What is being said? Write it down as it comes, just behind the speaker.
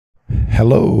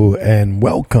Hello and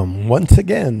welcome once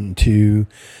again to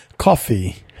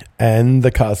Coffee and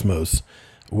the Cosmos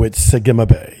with Sagima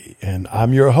Bay. And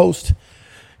I'm your host,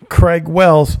 Craig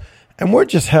Wells. And we're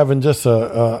just having just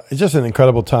an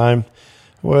incredible time.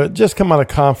 We're just come out of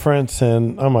conference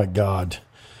and oh my God,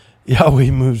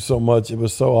 Yahweh moved so much. It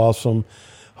was so awesome.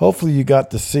 Hopefully you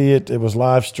got to see it. It was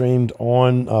live streamed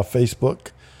on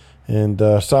Facebook. And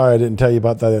sorry I didn't tell you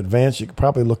about that in advance. You could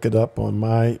probably look it up on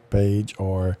my page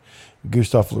or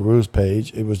Gustave Leroux's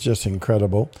page. It was just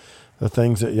incredible, the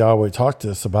things that Yahweh talked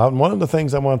to us about. And one of the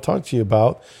things I want to talk to you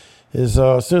about is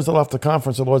as soon as I left the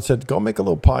conference, the Lord said, go make a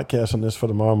little podcast on this for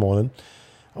tomorrow morning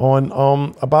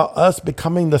on about us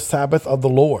becoming the Sabbath of the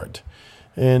Lord.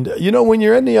 And, you know, when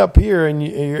you're in the up here and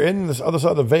you're in this other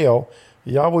side of the veil,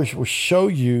 Yahweh will show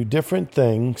you different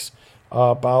things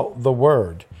about the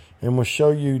Word. And will show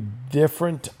you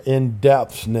different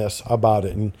in-depthness about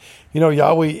it. And, you know,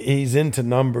 Yahweh, he's into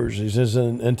numbers. He's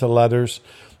into letters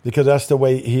because that's the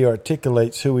way he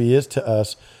articulates who he is to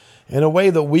us in a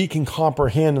way that we can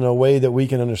comprehend, in a way that we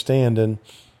can understand. And,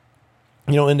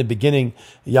 you know, in the beginning,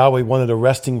 Yahweh wanted a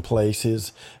resting place.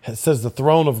 It says the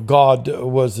throne of God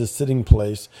was his sitting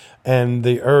place and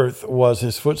the earth was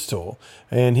his footstool.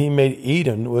 And he made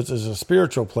Eden, which is a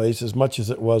spiritual place as much as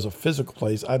it was a physical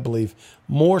place. I believe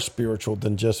more spiritual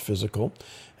than just physical.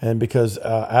 And because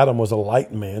Adam was a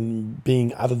light man,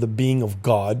 being out of the being of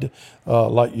God,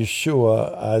 like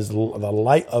Yeshua, as the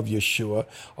light of Yeshua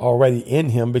already in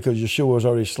him, because Yeshua was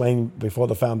already slain before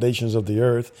the foundations of the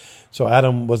earth. So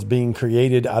Adam was being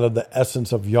created out of the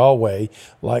essence of Yahweh,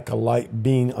 like a light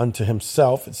being unto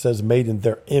himself. It says made in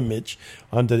their image,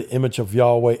 under the image of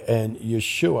Yahweh and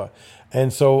Yeshua.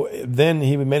 And so then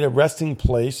he made a resting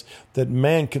place that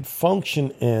man could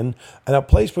function in, and a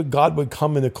place where God would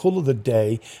come in the cool of the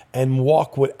day and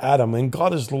walk with Adam. And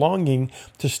God is longing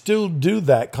to still do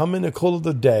that, come in the cool of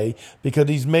the day, because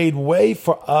he's made way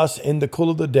for us in the cool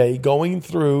of the day, going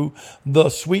through the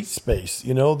sweet space,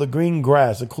 you know, the green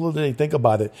grass, the cool of the day. Think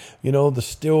about it, you know, the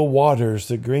still waters,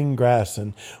 the green grass.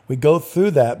 And we go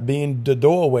through that being the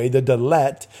doorway, the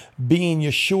Dalet, being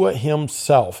Yeshua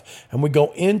himself. And we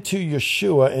go into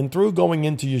Yeshua, and through going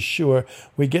into Yeshua,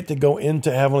 we get to go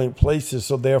into heavenly places.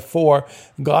 So therefore,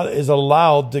 God is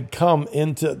allowed to come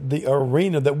into the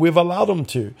arena that we've allowed him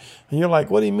to. And you're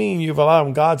like, what do you mean you've allowed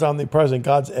him? God's omnipresent.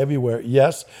 God's everywhere.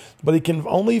 Yes, but he can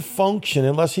only function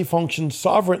unless he functions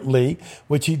sovereignly,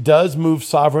 which he does move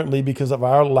sovereignly because of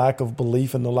our lack of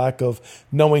belief and the lack of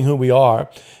knowing who we are.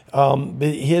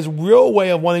 His real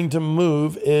way of wanting to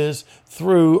move is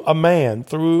through a man,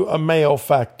 through a male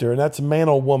factor. And that's man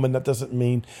or woman. That doesn't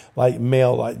mean like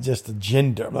male, like just a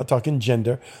gender. I'm not talking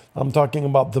gender. I'm talking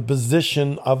about the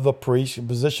position of the priest,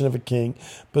 position of a king,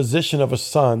 position of a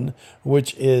son,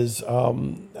 which is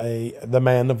the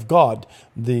man of God,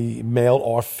 the male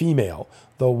or female,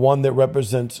 the one that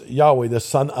represents Yahweh, the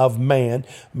Son of Man,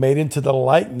 made into the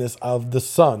likeness of the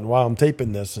Son. While I'm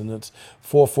taping this, and it's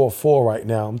 4:44 right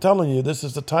now. I'm telling you, this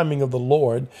is the timing of the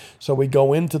Lord. So we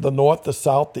go into the north, the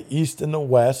south, the east, and the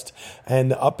west,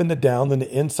 and the up and the down, and the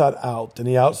inside out, and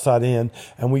the outside in,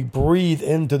 and we breathe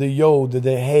into the Yod,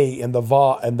 the Hey, and the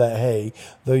Va, and the Hey,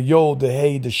 the Yod, the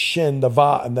Hey, the Shin, the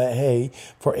Va, and the Hey.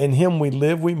 For in him we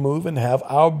live, we move, and have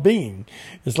our being.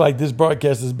 It's like this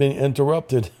broadcast is being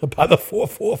interrupted by the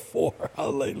 444.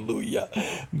 Hallelujah.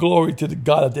 Glory to the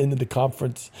God. At the end of the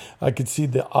conference, I could see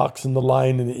the ox and the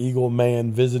lion and the eagle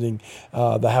man visiting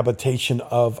the habitation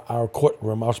of our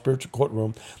courtroom, our spiritual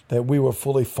courtroom that we were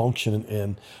fully functioning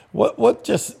in. What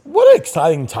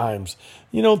exciting times.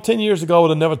 You know, 10 years ago, I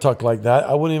would have never talked like that.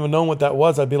 I wouldn't even know what that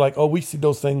was. I'd be like, oh, we see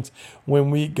those things when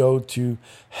we go to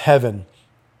heaven.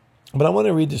 But I want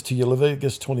to read this to you,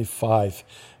 Leviticus 25,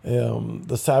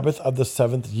 the Sabbath of the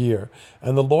 7th year.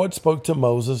 And the Lord spoke to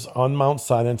Moses on Mount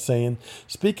Sinai, saying,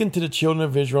 speak unto the children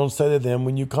of Israel, and say to them,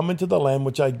 when you come into the land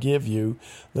which I give you,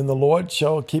 then the Lord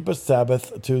shall keep a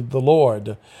Sabbath to the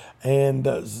Lord. And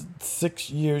 6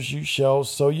 years you shall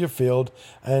sow your field,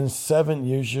 and 7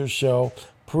 years you shall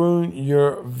prune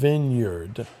your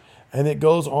vineyard. And it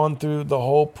goes on through the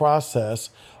whole process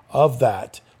of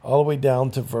that, all the way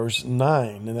down to verse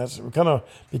 9. And that's kind of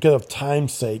because of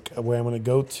time's sake where I'm going to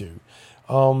go to.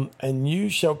 And you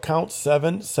shall count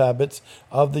 7 Sabbaths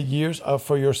of the years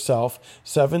for yourself,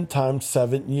 7 times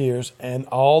 7 years, and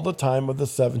all the time of the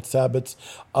 7 Sabbaths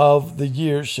of the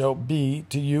years shall be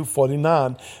to you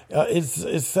 49.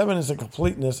 It's 7 is a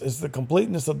completeness. It's the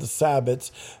completeness of the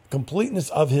Sabbaths, completeness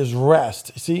of his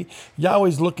rest. See,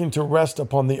 Yahweh's looking to rest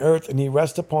upon the earth, and he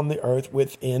rests upon the earth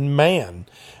within man.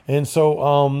 And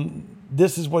so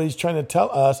this is what he's trying to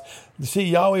tell us. You see,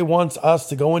 Yahweh wants us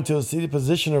to go into a seated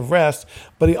position of rest,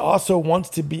 but he also wants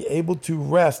to be able to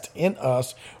rest in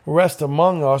us, rest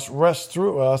among us, rest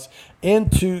through us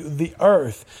into the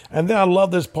earth. And then I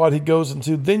love this part he goes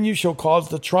into, then you shall cause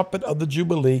the trumpet of the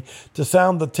Jubilee to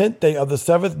sound the 10th day of the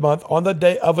 7th month on the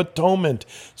day of atonement.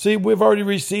 See, we've already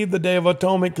received the day of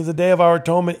atonement because the day of our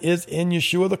atonement is in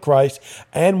Yeshua the Christ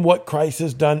and what Christ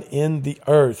has done in the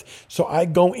earth. So I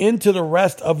go into the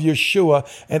rest of Yeshua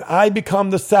and I become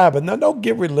the Sabbath. Now, don't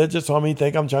get religious on me,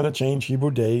 think I'm trying to change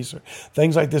Hebrew days or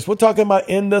things like this. We're talking about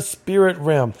in the spirit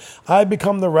realm. I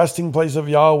become the resting place of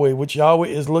Yahweh, which Yahweh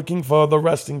is looking for, the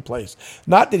resting place.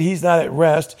 Not that he's not at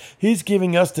rest. He's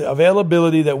giving us the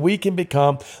availability that we can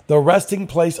become the resting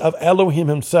place of Elohim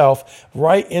himself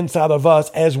right inside of us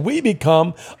as we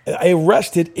become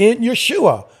rested in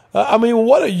Yeshua. I mean,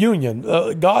 what a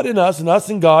union. God in us and us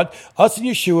in God, us in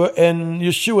Yeshua and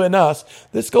Yeshua in us.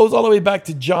 This goes all the way back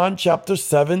to John chapter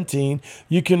 17.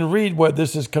 You can read where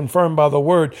this is confirmed by the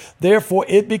word. Therefore,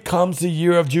 it becomes the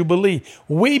year of Jubilee.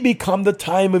 We become the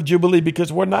time of Jubilee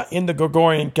because we're not in the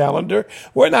Gregorian calendar.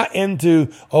 We're not into,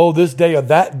 this day or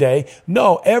that day.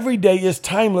 No, every day is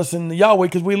timeless in Yahweh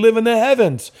because we live in the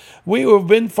heavens. We have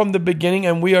been from the beginning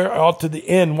and we are out to the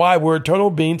end. Why? We're eternal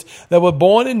beings that were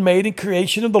born and made in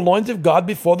creation of the loins of God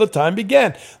before the time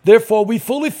began. Therefore, we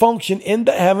fully function in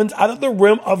the heavens out of the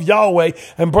rim of Yahweh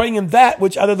and bringing that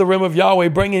which out of the rim of Yahweh,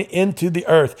 bringing it into the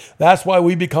earth. That's why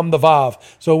we become the Vav.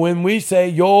 So when we say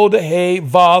Yod, Hey,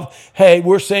 Vav, Hey,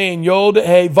 we're saying Yod,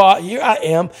 Hey, Vav, here I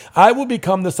am. I will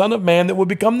become the Son of Man that will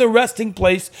become the resting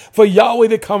place for Yahweh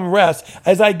to come rest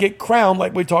as I get crowned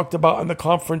like we talked about in the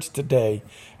conference today.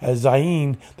 As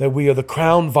Zayin, that we are the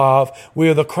crown Vav, we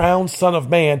are the crown Son of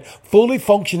Man, fully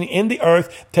functioning in the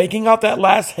earth, taking out that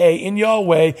last hay in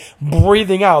Yahweh,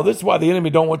 breathing out. This is why the enemy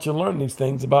don't want you to learn these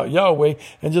things about Yahweh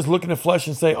and just look in the flesh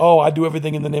and say, I do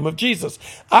everything in the name of Jesus.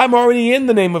 I'm already in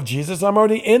the name of Jesus. I'm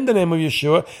already in the name of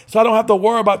Yeshua. So I don't have to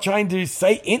worry about trying to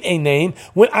say in a name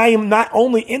when I am not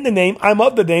only in the name, I'm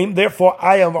of the name. Therefore,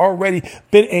 I have already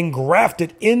been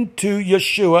engrafted into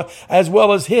Yeshua as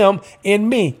well as him in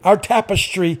me. Our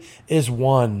tapestry is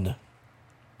one.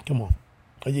 Come on.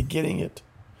 Are you getting it?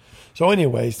 So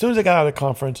anyway, as soon as I got out of the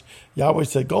conference, Yahweh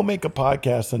said, go make a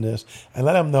podcast on this and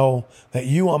let them know that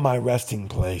you are my resting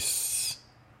place.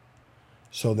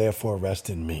 So therefore, rest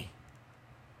in me.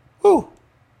 Woo!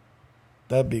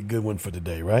 That'd be a good one for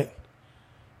today, right?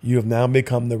 You have now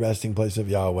become the resting place of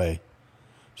Yahweh.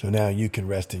 So now you can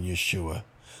rest in Yeshua,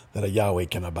 that a Yahweh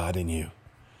can abide in you.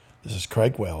 This is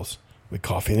Craig Wells with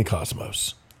Coffee and the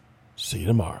Cosmos. See you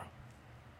tomorrow.